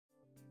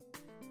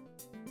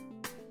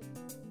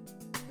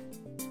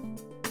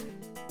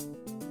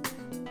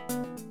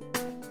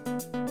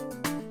Hi,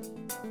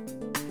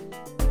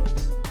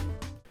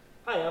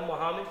 I'm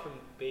Mohammed from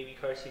Baby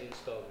Car Seat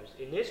Installers.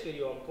 In this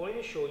video, I'm going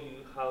to show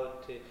you how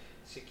to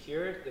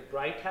secure the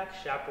Britax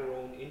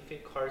Chaperone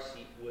infant car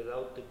seat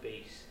without the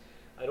base.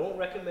 I don't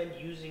recommend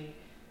using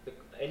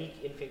any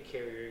infant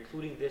carrier,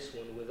 including this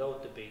one,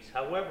 without the base.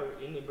 However,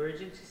 in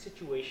emergency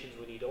situations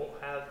when you don't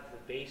have the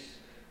base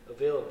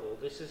available,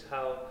 this is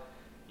how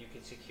you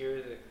can secure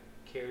the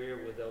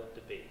carrier without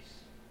the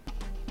base.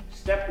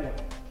 Step 1.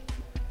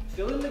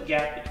 Fill in the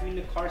gap between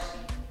the car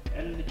seat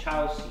and the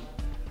child seat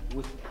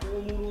with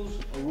pool noodles,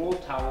 a roll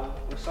towel,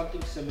 or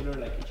something similar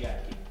like a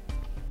jacket.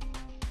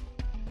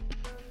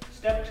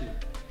 Step 2.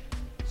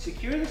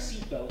 Secure the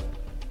seatbelt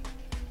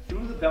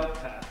through the belt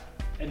path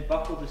and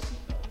buckle the seatbelt.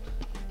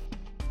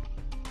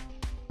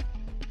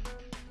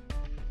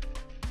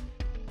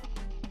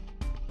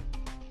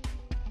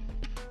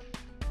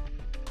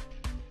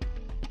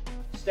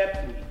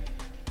 Step 3.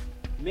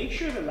 Make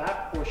sure the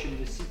lap portion of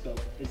the seatbelt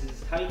is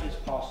as tight as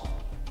possible.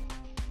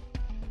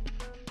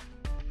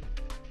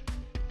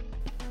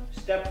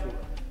 Step 4.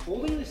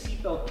 Holding the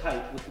seatbelt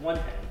tight with one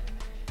hand,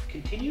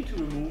 continue to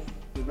remove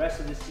the rest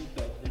of the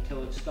seatbelt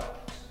until it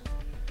stops.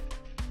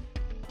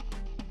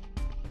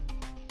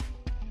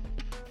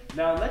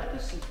 Now let the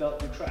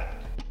seatbelt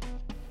retract.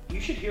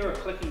 You should hear a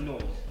clicking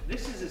noise.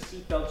 This is the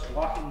seatbelt's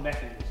locking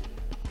mechanism.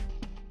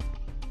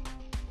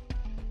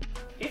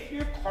 If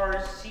your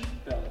car's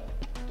seatbelt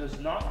does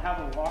not have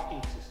a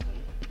locking system,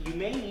 you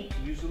may need to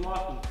use a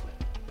locking clip.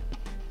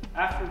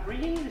 After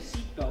bringing the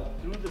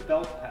seatbelt through the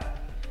belt path,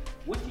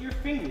 with your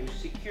fingers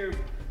secure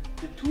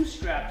the two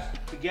straps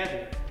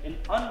together and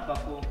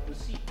unbuckle the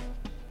seatbelt.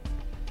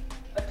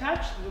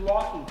 Attach the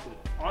locking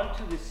clip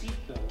onto the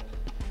seatbelt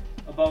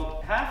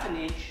about ½ an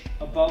inch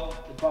above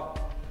the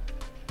buckle.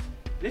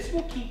 This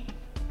will keep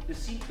the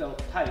seatbelt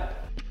tight.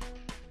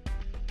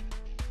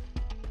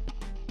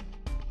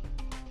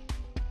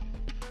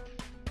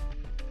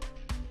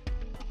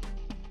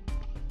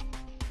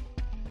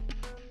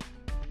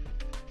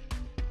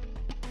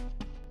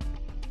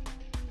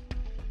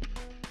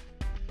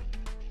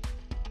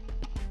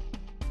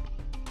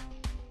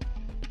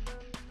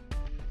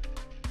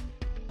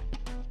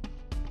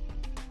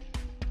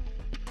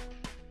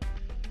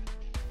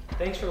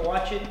 Thanks for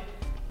watching.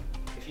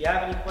 If you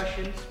have any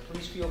questions,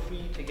 please feel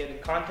free to get in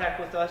contact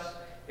with us.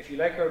 If you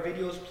like our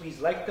videos, please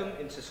like them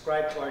and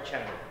subscribe to our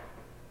channel.